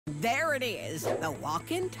There it is, the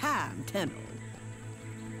walk-in time tunnel.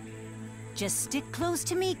 Just stick close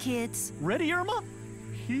to me, kids. Ready, Irma?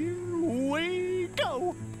 Here we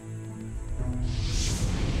go.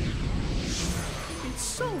 It's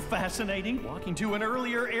so fascinating, walking to an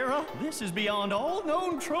earlier era. This is beyond all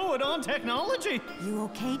known Troodon technology. You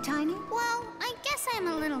okay, Tiny? Well, I guess I'm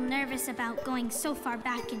a little nervous about going so far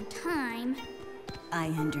back in time. I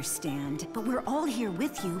understand, but we're all here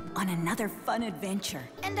with you on another fun adventure.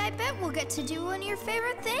 And I bet we'll get to do one of your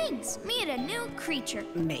favorite things, meet a new creature.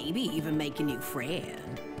 Maybe even make a new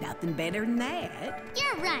friend. Nothing better than that.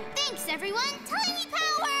 You're right. Thanks, everyone. Tiny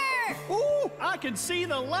power! Ooh, I can see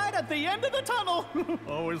the light at the end of the tunnel.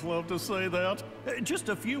 Always love to say that. Just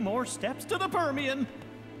a few more steps to the Permian.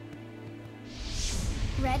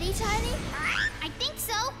 Ready, Tiny? I think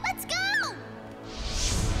so. Let's go!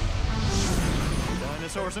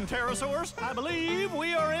 Dinosaurs and pterosaurs, I believe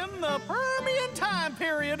we are in the Permian time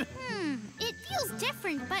period. It feels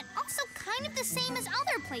different, but also kind of the same as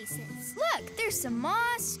other places. Look, there's some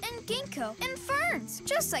moss and ginkgo and ferns,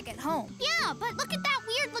 just like at home. Yeah, but look at that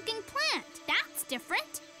weird-looking plant. That's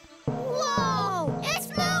different. Whoa! It's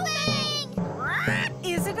moving!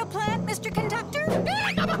 Is it a plant, Mr. Conductor?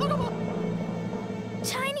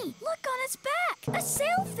 Tiny, look on its back, a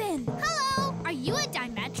sailfin. Hello, are you a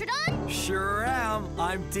Dimetrodon? Sure am.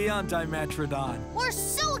 I'm Dion Dimetrodon. We're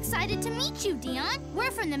so excited to meet you, Dion. We're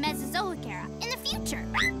from the Mesozoic era, in the future.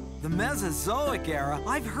 The Mesozoic era?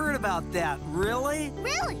 I've heard about that. Really?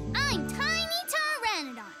 Really? I'm Tiny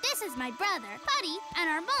Pteranodon. This is my brother, Putty, and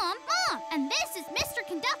our mom, and this is Mr.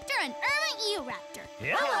 Conductor and Irma Eoraptor.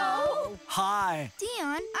 Hello. Hi.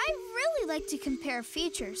 Dion, I'd really like to compare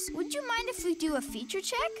features. Would you mind if we do a feature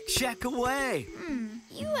check? Check away.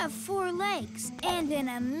 You have 4 legs and an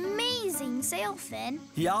amazing sail fin.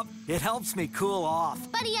 Yup, it helps me cool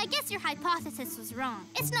off. Buddy, I guess your hypothesis was wrong.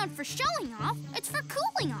 It's not for showing off, it's for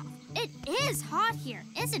cooling off. It is hot here,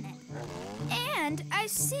 isn't it? And I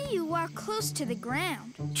see you walk close to the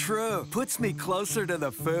ground. True, puts me closer to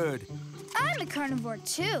the food. I'm a carnivore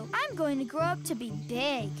too. I'm going to grow up to be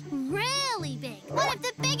big. Really big. One of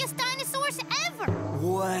the biggest dinosaurs ever.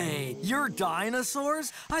 Wait, you're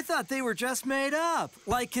dinosaurs? I thought they were just made up,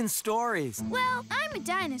 like in stories. Well, I'm a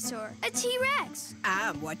dinosaur, a T-Rex.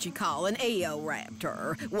 I'm what you call an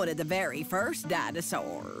Eoraptor, one of the very first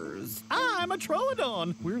dinosaurs. I'm a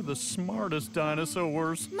Troodon. We're the smartest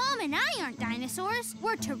dinosaurs. Mom and I aren't dinosaurs.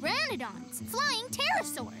 We're pteranodons, flying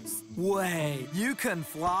pterosaurs. Wait, you can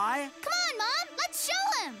fly? Come on, Mom, let's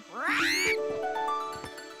show him.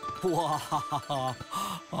 Wow.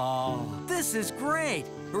 Oh, this is great.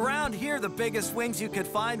 Around here, the biggest wings you could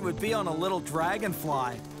find would be on a little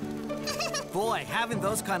dragonfly. Boy, having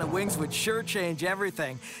those kind of wings would sure change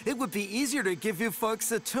everything. It would be easier to give you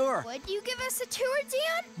folks a tour. Would you give us a tour,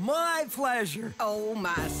 Dion? My pleasure. Oh,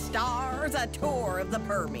 my stars, a tour of the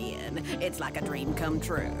Permian. It's like a dream come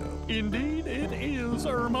true. Indeed it is,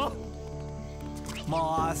 Irma.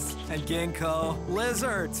 Moss and ginkgo,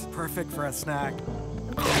 lizards. Perfect for a snack.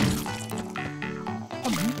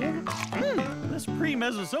 This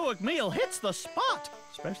pre-Mesozoic meal hits the spot,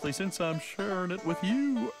 especially since I'm sharing it with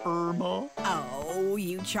you, Irma. Oh,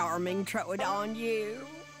 you charming Troodon, you.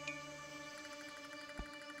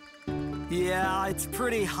 Yeah, it's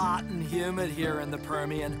pretty hot and humid here in the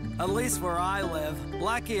Permian, at least where I live.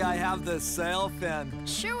 Lucky I have this sail fin.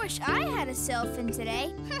 Sure wish I had a sail fin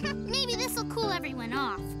today. Maybe this'll cool everyone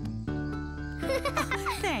off.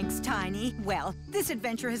 Thanks, Tiny. Well, this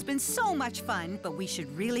adventure has been so much fun, but we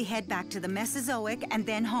should really head back to the Mesozoic and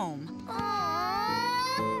then home.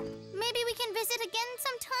 Aww. Maybe we can visit again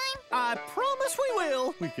sometime? I promise we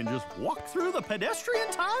will. We can just walk through the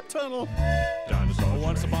pedestrian time tunnel. Dinosaur.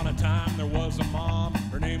 Once upon a time, there was a mom.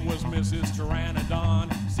 Her name was Mrs.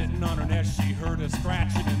 Pteranodon. Sitting on her nest, she heard a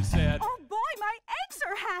scratching and said, Oh boy, my eggs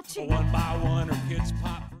are hatching! one by one, her kids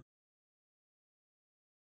popped